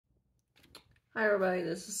Hi everybody,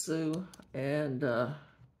 this is Sue, and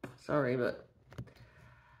sorry, but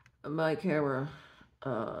my camera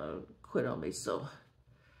quit on me, so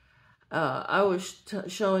I was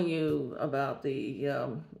showing you about the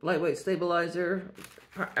lightweight stabilizer,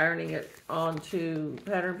 ironing it onto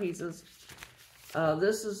pattern pieces.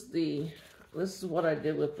 This is what I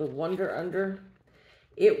did with the Wonder Under.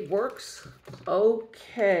 It works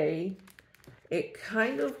okay. It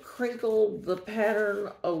kind of crinkled the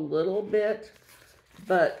pattern a little bit,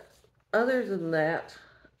 but other than that,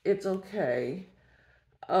 it's okay.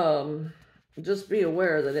 Just be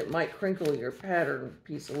aware that it might crinkle your pattern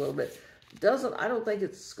piece a little bit. I don't think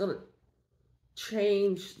it's going to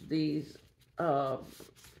change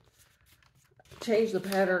change the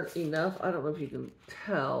pattern enough. I don't know if you can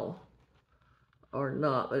tell or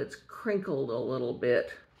not, but it's crinkled a little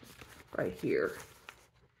bit right here.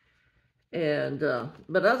 And,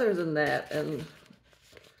 but other than that, and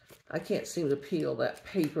I can't seem to peel that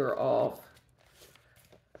paper off.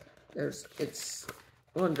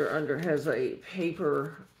 Wonder Under has a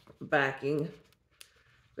paper backing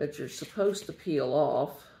that you're supposed to peel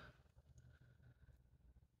off.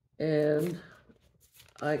 And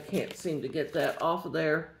I can't seem to get that off of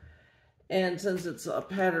there. And since it's a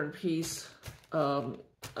pattern piece, I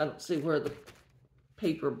don't see where the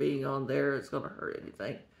paper being on there is going to hurt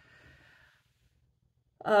anything.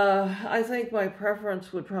 I think my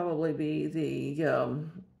preference would probably be the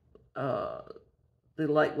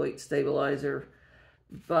lightweight stabilizer,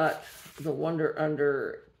 but the Wonder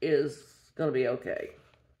Under is going to be okay.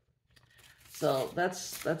 So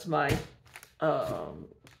that's my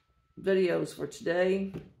videos for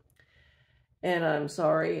today, and I'm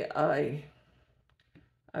sorry, I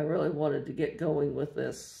really wanted to get going with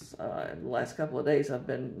this. In the last couple of days I've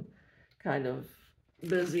been kind of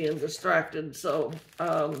busy and distracted, so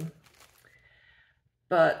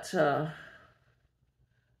but I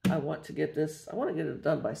want to get it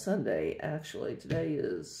done by Sunday. Actually, today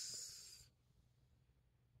is,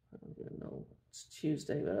 I don't even know, it's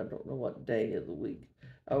Tuesday, but I don't know what day of the week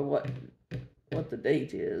or what the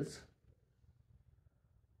date is.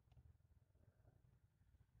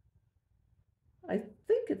 I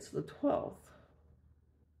think it's the 12th.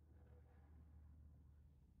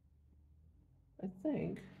 I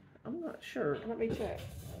think. I'm not sure. Let me check.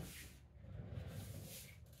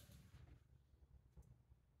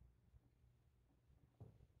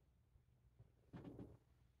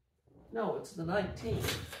 No, it's the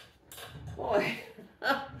 19th. Boy,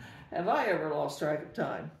 have I ever lost track of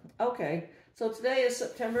time. Okay, so today is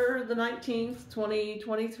September the 19th,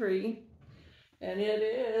 2023. And it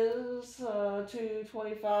is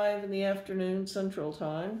 2:25 in the afternoon Central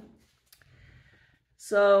Time.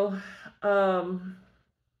 So,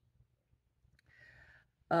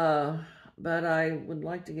 but I would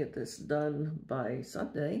like to get this done by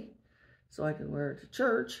Sunday so I can wear it to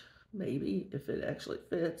church, maybe, if it actually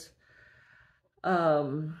fits.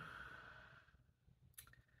 Yeah,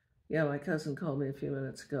 my cousin called me a few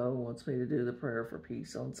minutes ago and wants me to do the prayer for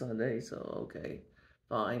peace on Sunday, so okay,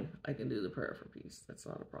 fine, I can do the prayer for peace. That's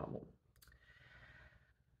not a problem.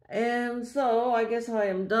 And so I guess I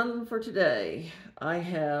am done for today. I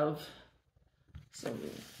have some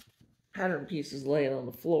pattern pieces laying on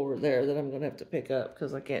the floor there that I'm going to have to pick up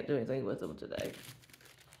because I can't do anything with them today.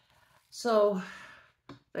 So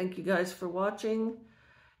thank you guys for watching,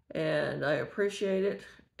 and I appreciate it,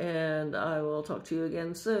 and I will talk to you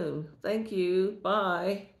again soon. Thank you.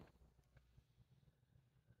 Bye.